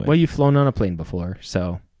begin with. Well, you've flown on a plane before,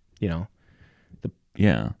 so,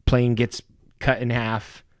 the plane gets cut in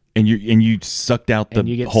half. And you sucked out the hole. And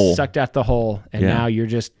you get sucked out the hole, and now you're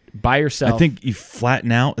just by yourself. I think you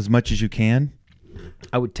flatten out as much as you can.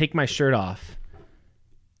 I would take my shirt off,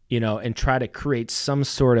 and try to create some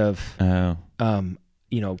sort of,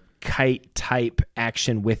 kite type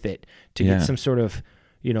action with it to get some sort of,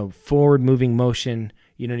 forward moving motion.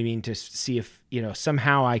 You know what I mean? To see if,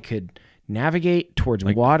 somehow I could navigate towards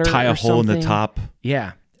water. Tie a hole in the top.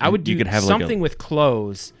 Yeah. I would do have something with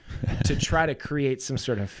clothes to try to create some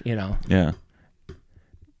sort of, Yeah.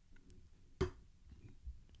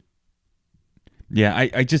 Yeah,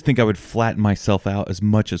 I just think I would flatten myself out as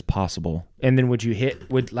much as possible. And then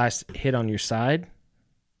would last hit on your side?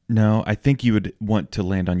 No, I think you would want to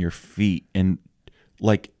land on your feet and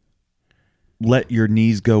like let your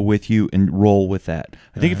knees go with you and roll with that.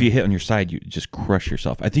 I think if you hit on your side, you just crush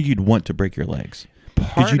yourself. I think you'd want to break your legs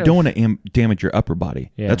because you don't want to damage your upper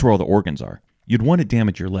body. Yeah. That's where all the organs are. You'd want to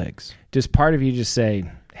damage your legs. Does part of you just say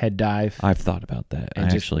head dive? I've thought about that. I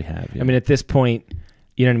actually have. Yeah. I mean, at this point,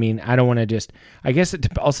 you know what I mean? I don't want to just... I guess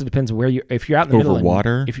it also depends where if you're out in the middle... Over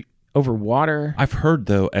water? Over water... I've heard,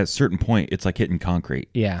 though, at a certain point, it's like hitting concrete.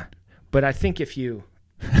 Yeah. But I think if you...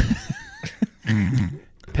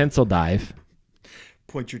 pencil dive...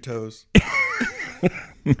 Point your toes.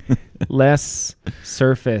 Less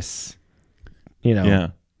surface,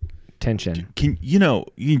 tension. You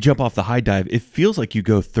can jump off the high dive. It feels like you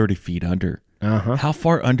go 30 feet under. Uh-huh. How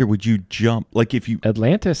far under would you jump? Like if you...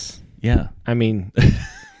 Atlantis. Yeah. I mean...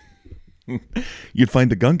 You'd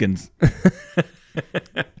find the Gungans.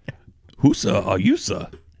 Husa,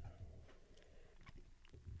 Ayusa.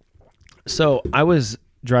 So I was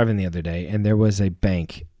driving the other day, and there was a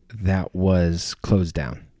bank that was closed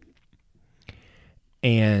down.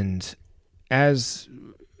 And as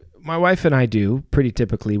my wife and I do pretty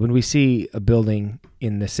typically, when we see a building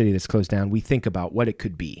in the city that's closed down, we think about what it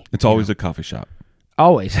could be. It's always a coffee shop.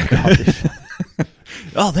 Always a coffee shop.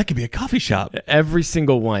 Oh, that could be a coffee shop. Every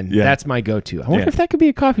single one. Yeah. That's my go-to. I wonder if that could be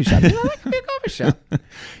a coffee shop. That could be a coffee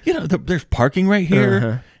shop. There's parking right here.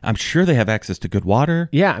 Uh-huh. I'm sure they have access to good water.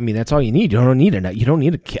 Yeah, I mean that's all you need. You don't need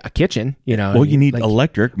a kitchen. Well, you need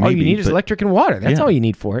electric. Maybe, all you need is electric and water. That's all you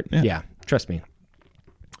need for it. Yeah. Yeah, trust me.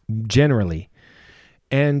 Generally,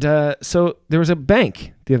 and so there was a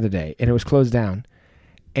bank the other day, and it was closed down.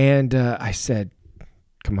 And I said,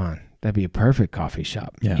 "Come on, That'd be a perfect coffee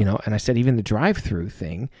shop. Yeah. You know, and I said, even the drive-through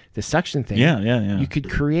thing, the suction thing. Yeah. You could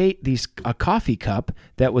create a coffee cup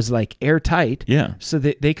that was like airtight. Yeah. So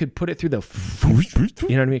that they could put it through the,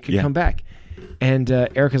 you know what I mean? It could come back. And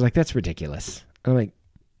Erica's like, that's ridiculous. I'm like,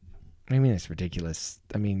 what do you mean it's ridiculous?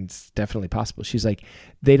 I mean, it's definitely possible. She's like,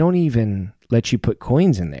 they don't even let you put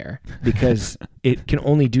coins in there because it can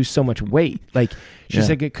only do so much weight. Like, she's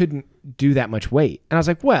like, it couldn't do that much weight. And I was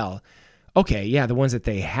like, well, okay, yeah, the ones that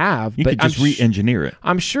they have, you but could just re-engineer it.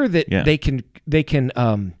 I'm sure that they could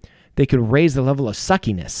raise the level of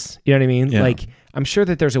suckiness. You know what I mean? Yeah. Like, I'm sure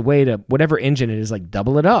that there's a way to, whatever engine it is, like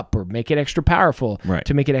double it up or make it extra powerful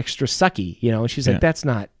to make it extra sucky, you know? And she's like,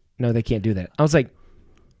 no, they can't do that. I was like,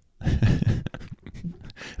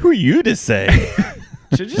 who are you to say?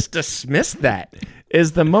 to just dismiss that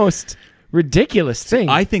is the most ridiculous thing.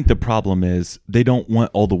 I think the problem is they don't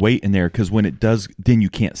want all the weight in there because when it does, then you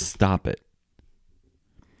can't stop it.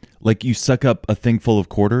 Like you suck up a thing full of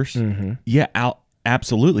quarters. Mm-hmm. Yeah,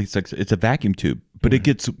 absolutely. It's a vacuum tube, but it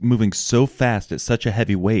gets moving so fast at such a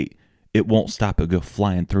heavy weight, it won't stop it. Go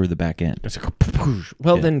flying through the back end. It's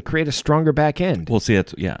like, then create a stronger back end. Well, see,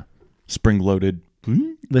 that's spring loaded.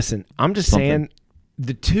 Listen, I'm just saying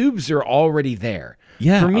the tubes are already there.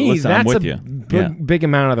 Yeah, for me, that's a big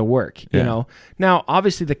amount of the work. You know, now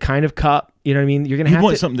obviously the kind of cup, you know what I mean. You're gonna have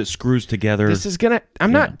want something that screws together. This is gonna.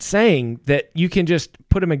 I'm not saying that you can just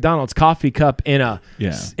put a McDonald's coffee cup in a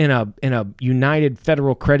United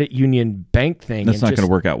Federal Credit Union bank thing. That's not going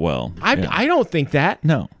to work out well. I don't think that.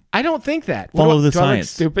 No, I don't think that. Follow the science.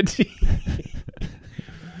 Stupid.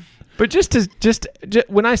 But just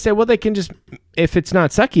when I say, well, they can just, if it's not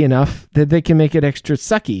sucky enough, that they can make it extra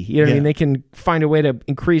sucky. You know what I mean? They can find a way to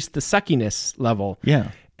increase the suckiness level. Yeah.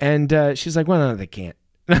 And she's like, well, no, they can't.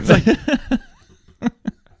 And I was like,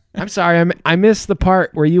 I'm sorry, I missed the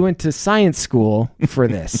part where you went to science school for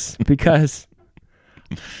this because,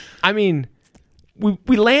 I mean,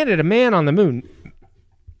 we landed a man on the moon,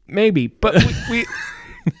 maybe, but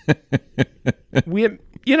we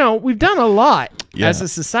you know, we've done a lot as a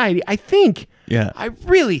society. I think. Yeah.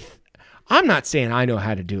 I'm not saying I know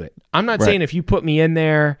how to do it. I'm not saying if you put me in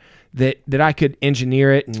there that I could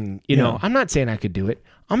engineer it, and you know, I'm not saying I could do it.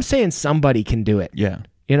 I'm saying somebody can do it. Yeah.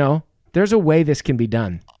 You know, there's a way this can be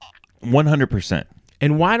done. 100%.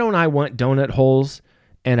 And why don't I want donut holes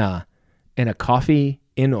and a coffee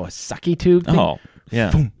in a sucky tube thing? Oh,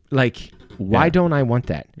 yeah. Boom. Like, why don't I want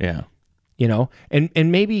that? Yeah. You know, and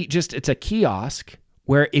maybe just it's a kiosk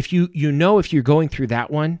where if if you're going through that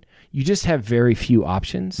one, you just have very few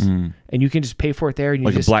options, and you can just pay for it there. And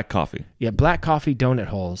like a black coffee. Yeah, black coffee, donut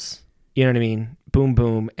holes. You know what I mean? Boom,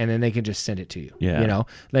 boom, and then they can just send it to you. Yeah. You know,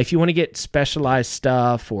 like if you want to get specialized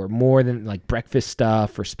stuff or more than like breakfast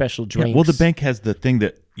stuff or special drinks. Yeah, well, the bank has the thing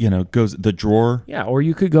that, you know, goes the drawer. Yeah, or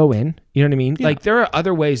you could go in. You know what I mean? Yeah. Like there are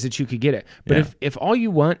other ways that you could get it. But if all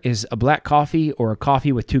you want is a black coffee or a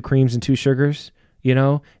coffee with 2 creams and 2 sugars, you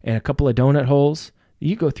know, and a couple of donut holes,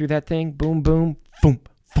 you go through that thing, boom, boom, boom,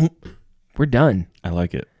 boom. We're done. I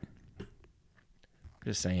like it.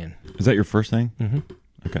 Just saying. Is that your first thing? Mm-hmm.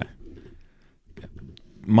 Okay.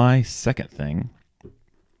 My second thing,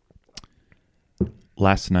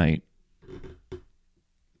 last night,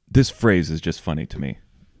 this phrase is just funny to me.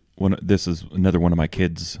 This is another one of my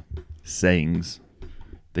kids' sayings.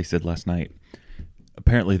 They said last night,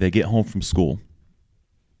 apparently they get home from school.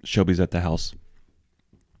 Shelby's at the house.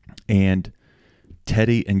 And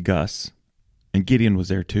Teddy and Gus, and Gideon was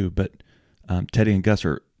there too, but Teddy and Gus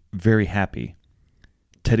are very happy.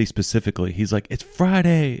 Teddy specifically, he's like, it's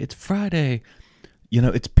Friday. You know,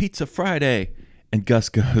 it's Pizza Friday. And Gus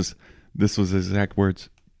goes, this was his exact words,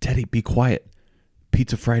 Teddy, be quiet.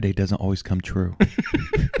 Pizza Friday doesn't always come true.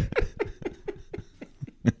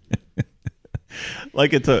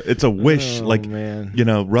 Like it's a wish, man. You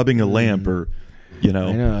know, rubbing a lamp or, you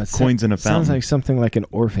know coins in a fountain. Sounds like something like an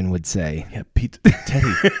orphan would say. Yeah,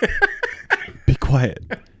 Teddy, be quiet.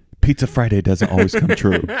 Pizza Friday doesn't always come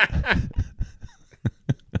true.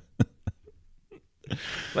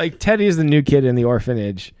 Like Teddy is the new kid in the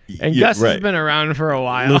orphanage, and Gus has been around for a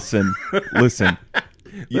while. Listen.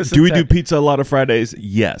 Do we do pizza a lot of Fridays?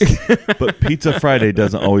 Yes, but Pizza Friday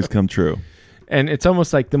doesn't always come true. And it's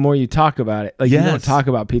almost like the more you talk about it, like you don't talk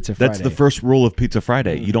about Pizza Friday. That's the first rule of Pizza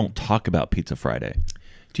Friday. You don't talk about Pizza Friday.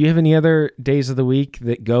 Do you have any other days of the week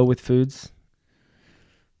that go with foods?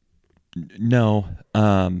 No.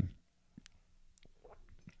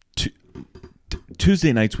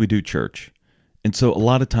 Tuesday nights we do church. And so a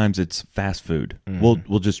lot of times it's fast food. Mm-hmm.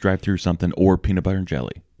 We'll just drive through something or peanut butter and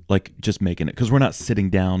jelly, like just making it because we're not sitting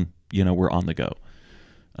down. You know, we're on the go.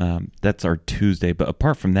 That's our Tuesday. But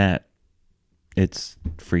apart from that, it's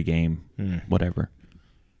free game, whatever.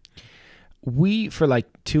 We, for like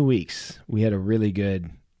 2 weeks, we had a really good,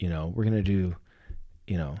 we're going to do,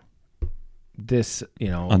 this,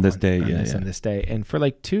 on this day. On this day. And for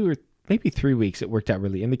like 2 or maybe 3 weeks, it worked out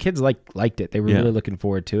really, and the kids liked it. They were really looking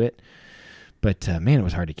forward to it. But man, it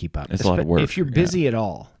was hard to keep up. It's a lot of work. If you're busy at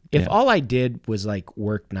all, if all I did was like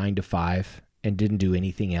work 9 to 5 and didn't do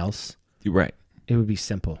anything else, right, it would be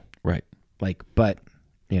simple. Right. Like, but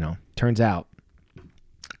turns out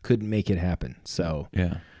couldn't make it happen. So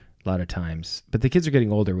yeah, a lot of times. But the kids are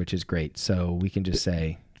getting older, which is great. So we can just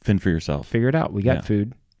say, fend for yourself. Figure it out. We got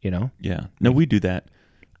food. Yeah. No, we do that.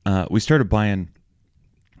 We started buying.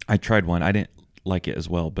 I tried one. I didn't like it as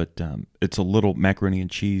well, but it's a little macaroni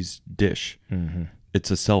and cheese dish. Mm-hmm.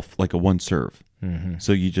 It's like a one serve. Mm-hmm.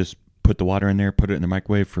 So you just put the water in there, put it in the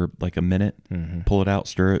microwave for like a minute, pull it out,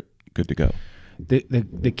 stir it, good to go.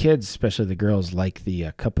 The kids, especially the girls, like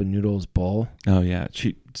the cup of noodles bowl. Oh yeah,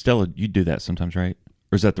 Stella, you do that sometimes, right?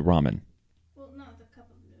 Or is that the ramen? Well, not the cup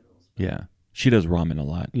of noodles. Yeah, she does ramen a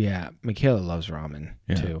lot. Yeah, Michaela loves ramen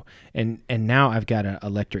too, and now I've got an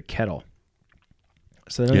electric kettle.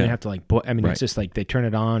 So they don't even have to like boil. I mean, it's just like they turn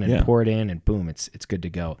it on and pour it in, and boom, it's good to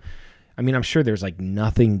go. I mean, I'm sure there's like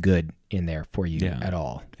nothing good in there for you at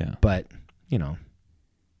all. Yeah. But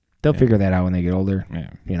they'll figure that out when they get older.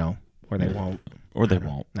 Yeah. Or they won't. Or they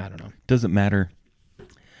won't. I don't know. Doesn't matter.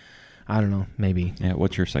 I don't know. Maybe. Yeah.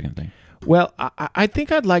 What's your second thing? Well, I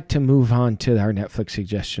think I'd like to move on to our Netflix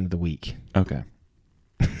suggestion of the week. Okay.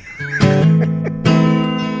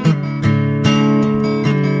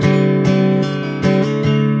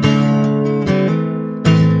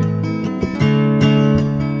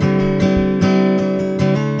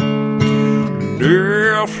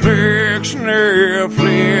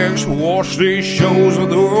 Netflix, watch these shows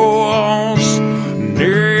with us.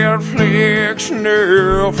 Netflix,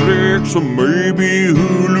 or maybe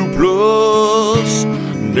Hulu Plus.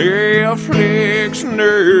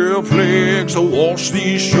 Netflix, watch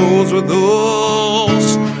these shows with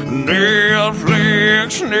us.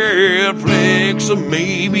 Netflix, or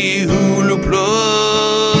maybe Hulu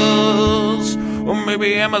Plus. Or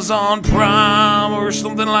maybe Amazon Prime or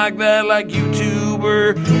something like that, like YouTube.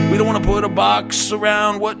 Or we don't want to put a box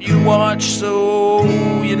around what you watch, so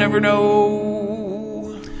you never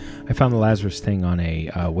know. I found the Lazarus thing on a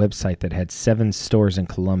website that had 7 stores in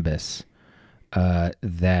Columbus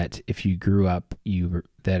that if you grew up,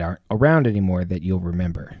 that aren't around anymore, that you'll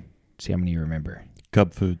remember. See how many you remember.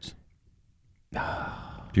 Cub Foods. Do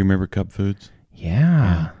you remember Cub Foods?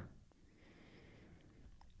 Yeah.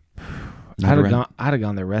 I'd have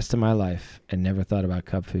gone the rest of my life and never thought about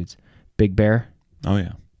Cub Foods. Big Bear. Oh,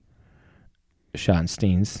 yeah.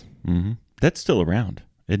 Schottenstein's. Mm-hmm. That's still around,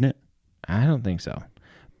 isn't it? I don't think so.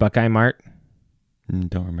 Buckeye Mart.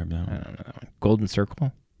 Don't remember that one. I don't know that one. Golden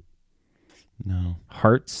Circle. No.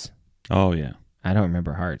 Hearts. Oh, yeah. I don't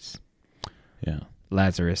remember Hearts. Yeah.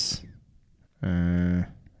 Lazarus.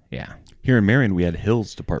 Yeah. Here in Marion, we had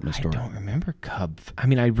Hills Department Store. I don't remember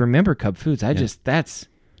I remember Cub Foods.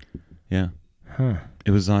 Yeah. Huh.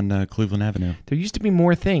 It was on Cleveland Avenue. There used to be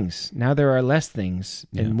more things. Now there are less things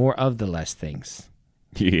and more of the less things.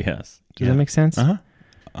 Yes. Does that make sense?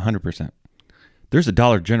 100%. There's a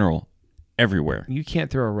Dollar General everywhere. You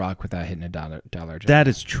can't throw a rock without hitting a Dollar General. That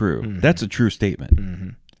is true. Mm-hmm. That's a true statement. Mm-hmm.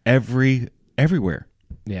 Everywhere.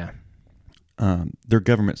 Yeah. They're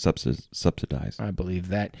government subsidized. I believe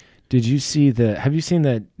that. Have you seen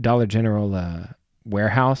the Dollar General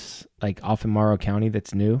warehouse like off in Morrow County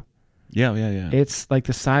that's new? Yeah. It's like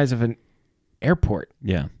the size of an airport.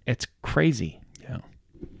 Yeah. It's crazy. Yeah.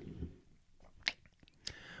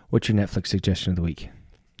 What's your Netflix suggestion of the week?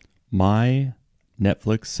 My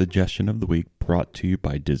Netflix suggestion of the week brought to you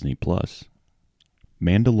by Disney Plus.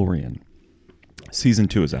 Mandalorian. Season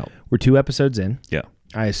 2 is out. We're 2 episodes in. Yeah.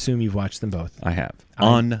 I assume you've watched them both. I have.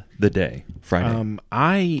 On the day, Friday.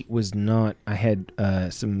 I was not. I had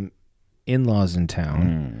some in-laws in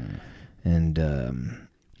town. And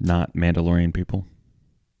not Mandalorian people?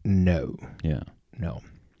 No. Yeah. No.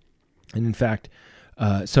 And in fact,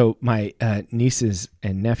 so my nieces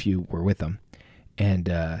and nephew were with them. And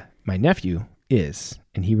my nephew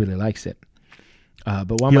and he really likes it.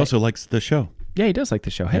 But while he also likes the show. Yeah, he does like the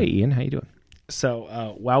show. Hey, Ian, how you doing?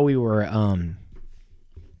 So while we were,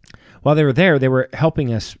 while they were there, they were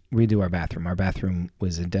helping us redo our bathroom. Our bathroom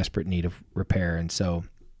was in desperate need of repair, and so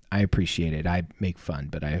I appreciate it. I make fun,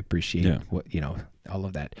 but I appreciate what all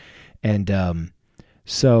of that. And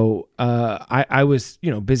so I was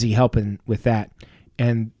busy helping with that,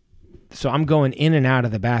 and so I'm going in and out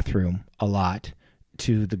of the bathroom a lot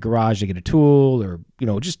to the garage to get a tool or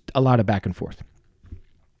just a lot of back and forth.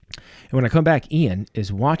 And when I come back, Ian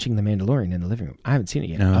is watching The Mandalorian in the living room. I haven't seen it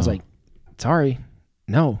yet. No. I was like, sorry,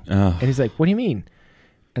 no. Oh. And he's like, what do you mean?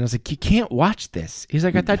 And I was like, you can't watch this. He's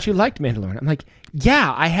like, I thought you liked Mandalorian. I'm like,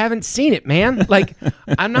 yeah, I haven't seen it, man. Like,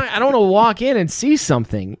 I don't want to walk in and see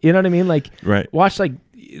something. You know what I mean? Like, watch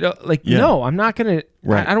no, I'm not going to,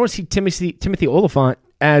 I don't want to see Timothy Oliphant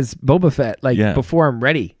as Boba Fett, before I'm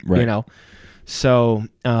ready, you know? So,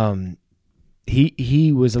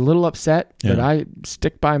 he was a little upset, but I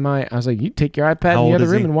stick by I was like, you take your iPad in the other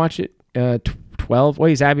room and watch it. 12. Well,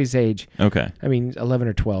 he's Abby's age. Okay. I mean, 11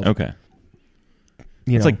 or 12. Okay.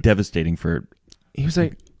 It's like devastating for. He was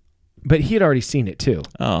like, but he had already seen it too.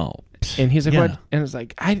 Oh. And he's like, what? And it's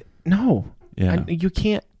like, Yeah. You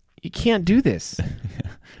can't do this.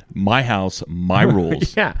 My house, my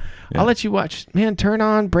rules. Yeah. I'll let you watch. Man, turn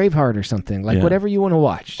on Braveheart or something. Like whatever you want to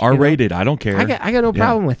watch. R-rated. I don't care. I got no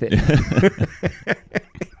problem with it.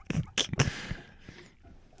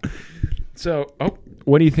 So,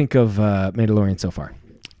 what do you think of Mandalorian so far?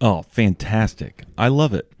 Oh, fantastic. I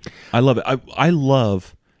love it. I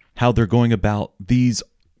love how they're going about. These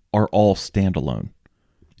are all standalone.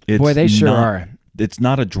 Boy, they sure are. It's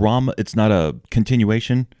not a drama. It's not a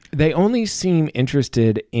continuation. They only seem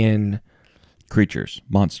interested in creatures,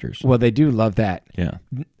 monsters. Well, they do love that. Yeah.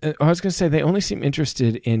 I was going to say they only seem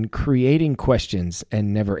interested in creating questions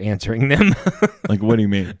and never answering them. Like, what do you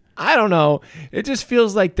mean? I don't know. It just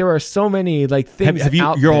feels like there are so many things have you,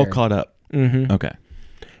 out you're there. all caught up. Mm-hmm. Okay.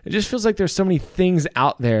 It just feels like there's so many things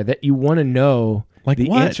out there that you want to know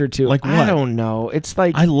the answer to. Like what? I don't know. It's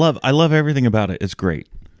like I love everything about it. It's great.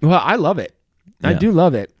 Well, I love it. Yeah. I do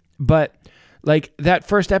love it. But like that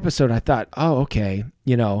first episode, I thought, oh, okay,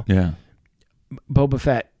 Yeah. Boba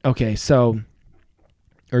Fett. Okay, so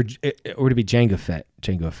or to be Jango Fett.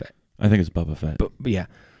 I think it's Boba Fett. But yeah.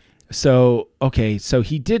 So okay, so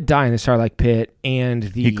he did die in the Sarlacc pit, and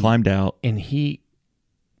he climbed out, and he.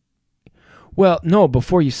 Well, no,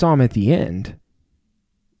 before you saw him at the end.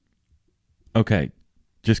 Okay,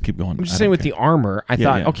 just keep going. I'm just saying with the armor, I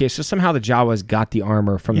thought, okay, so somehow the Jawas got the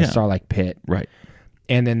armor from the Sarlacc pit. Right.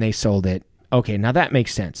 And then they sold it. Okay, now that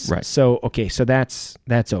makes sense. Right. So, okay, so that's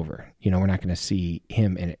over. We're not going to see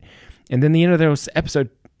him in it. And then the end of this episode,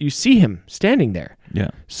 you see him standing there. Yeah.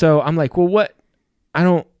 So I'm like, well, what? I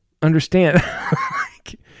don't understand.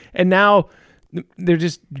 And now they're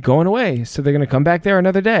just going away. So they're going to come back there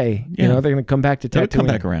another day. Yeah. They're going to come back to Tatooine. They'll come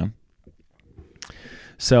back around.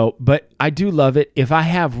 So, but I do love it. If I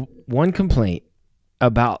have one complaint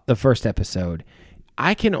about the first episode,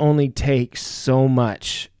 I can only take so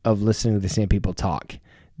much of listening to the Sand People talk.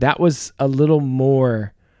 That was a little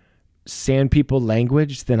more Sand People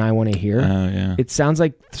language than I want to hear. Oh, yeah. It sounds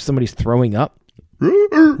like somebody's throwing up.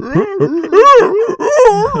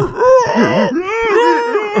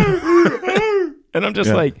 And I'm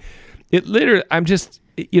just like, it literally, I'm just,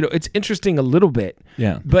 it's interesting a little bit.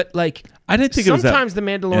 Yeah. But like, I didn't think it was that. Sometimes the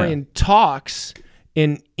Mandalorian talks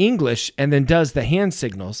in English and then does the hand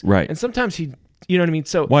signals. Right. And sometimes he, you know what I mean?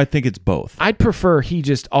 So, well, I think it's both. I'd prefer he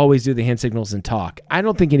just always do the hand signals and talk. I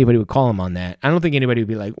don't think anybody would call him on that. I don't think anybody would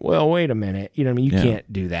be like, well, wait a minute. You know what I mean? You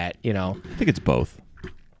can't do that, I think it's both.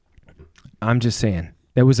 I'm just saying.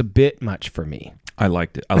 That was a bit much for me. I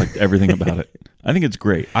liked it. I liked everything about it. I think it's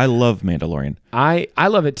great. I love Mandalorian. I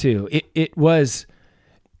love it too. It was,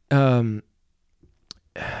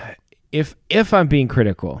 if I'm being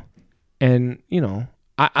critical, and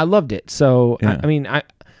I loved it. So I mean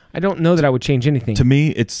I don't know that I would change anything. To me,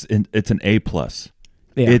 it's an A+.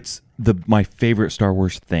 Yeah. It's my favorite Star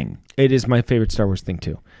Wars thing. It is my favorite Star Wars thing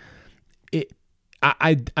too.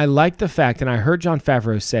 I like the fact, and I heard Jon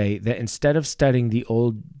Favreau say that instead of studying the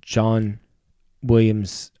old George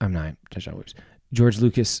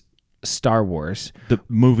Lucas Star Wars, the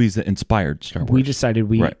movies that inspired Star Wars, we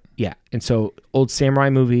decided and so old samurai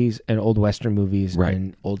movies and old Western movies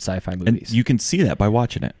and old sci-fi movies. And you can see that by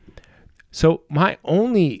watching it. So my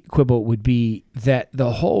only quibble would be that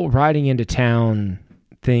the whole riding into town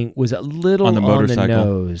thing was a little on the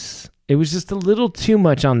nose. It was just a little too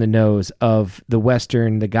much on the nose of the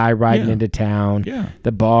Western, the guy riding into town,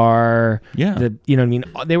 the bar, you know what I mean?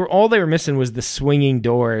 They were missing was the swinging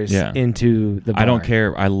doors into the bar. I don't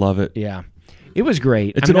care. I love it. Yeah. It was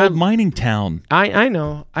great. It's an old mining town. I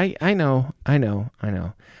know. I know.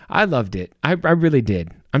 I loved it. I really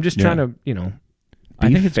did. I'm just trying to,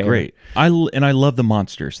 I think it's great. I love the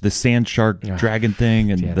monsters, the sand shark dragon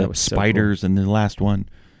thing, and the spiders, and the last one.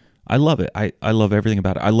 I love it. I love everything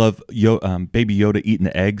about it. I love Baby Yoda eating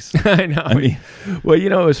the eggs. I know. Well,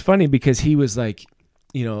 it was funny because he was like,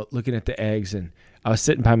 looking at the eggs, and I was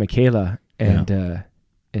sitting by Michaela, and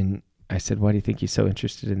I said, "Why do you think he's so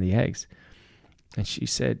interested in the eggs?" And she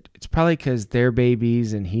said, it's probably because they're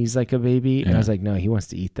babies and he's like a baby. And I was like, no, he wants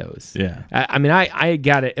to eat those. Yeah. I mean, I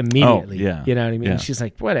got it immediately. Oh, yeah. You know what I mean? Yeah. And she's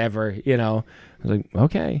like, whatever, I was like,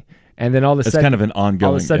 okay. And then all of a It's sudden, kind of an ongoing.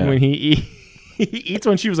 all of a sudden when he eats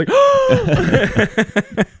one, she was like,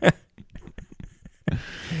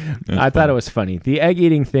 I thought it was funny. The egg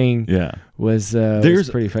eating thing was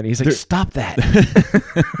pretty funny. He's like, stop that.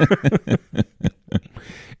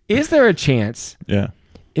 Is there a chance? Yeah.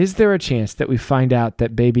 Is there a chance that we find out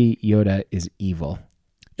that Baby Yoda is evil?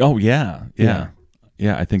 Oh, yeah. Yeah,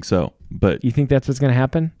 I think so. But you think that's what's going to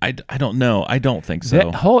happen? I don't know. I don't think so.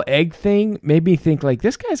 That whole egg thing made me think, like,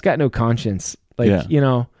 this guy's got no conscience. Like,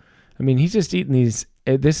 I mean, he's just eating these.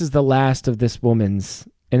 This is the last of this woman's,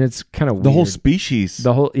 and it's kind of weird. The whole species.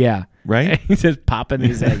 Right? He's just popping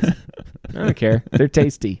these eggs. I don't care. They're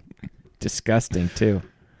tasty. Disgusting, too.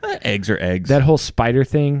 Eggs are eggs. That whole spider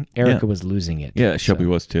thing, Erica was losing it. Yeah, Shelby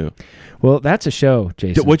was too. Well, that's a show,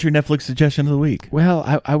 Jason. What's your Netflix suggestion of the week?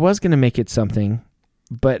 Well, I was going to make it something,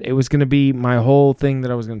 but it was going to be my whole thing that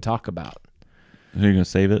I was going to talk about. Are you going to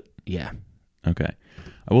save it? Yeah. Okay.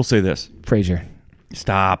 I will say this. Frasier.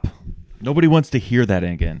 Stop. Nobody wants to hear that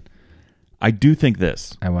again. I do think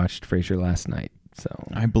this. I watched Frasier last night, so.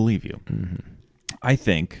 I believe you. Mm-hmm. I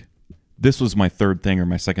think this was my third thing or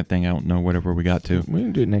my second thing. I don't know, whatever we got to. We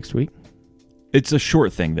can do it next week. It's a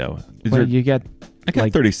short thing, though. You got I got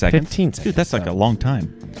like 30 seconds. 15 seconds. Dude, that's like a long time.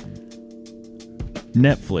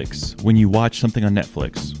 Netflix. When you watch something on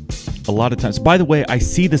Netflix, a lot of times. By the way, I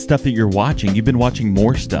see the stuff that you're watching. You've been watching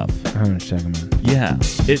more stuff. I'm checking that. Yeah.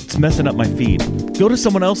 It's messing up my feed. Go to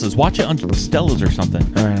someone else's. Watch it on Stella's or something.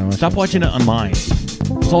 All right, stop watching it on mine.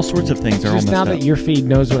 There's all sorts of things. They're all messed now up. that your feed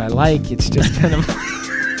knows what I like, it's just kind of...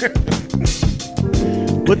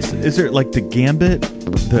 Is there like the Gambit?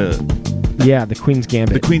 The Queen's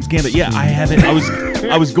Gambit. The Queen's Gambit. Yeah, I haven't.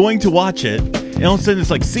 I was going to watch it, and all of a sudden it's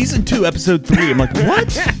like season 2, episode 3. I'm like, what?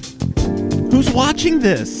 Who's watching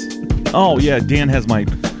this? Oh yeah, Dan has my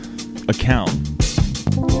account.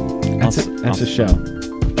 That's a show.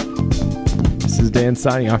 This is Dan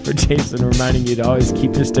signing off for Jason, reminding you to always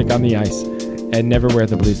keep your stick on the ice and never wear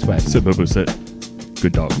the blue sweat. Sit, Bobo, sit.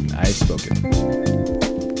 Good dog. I've spoken.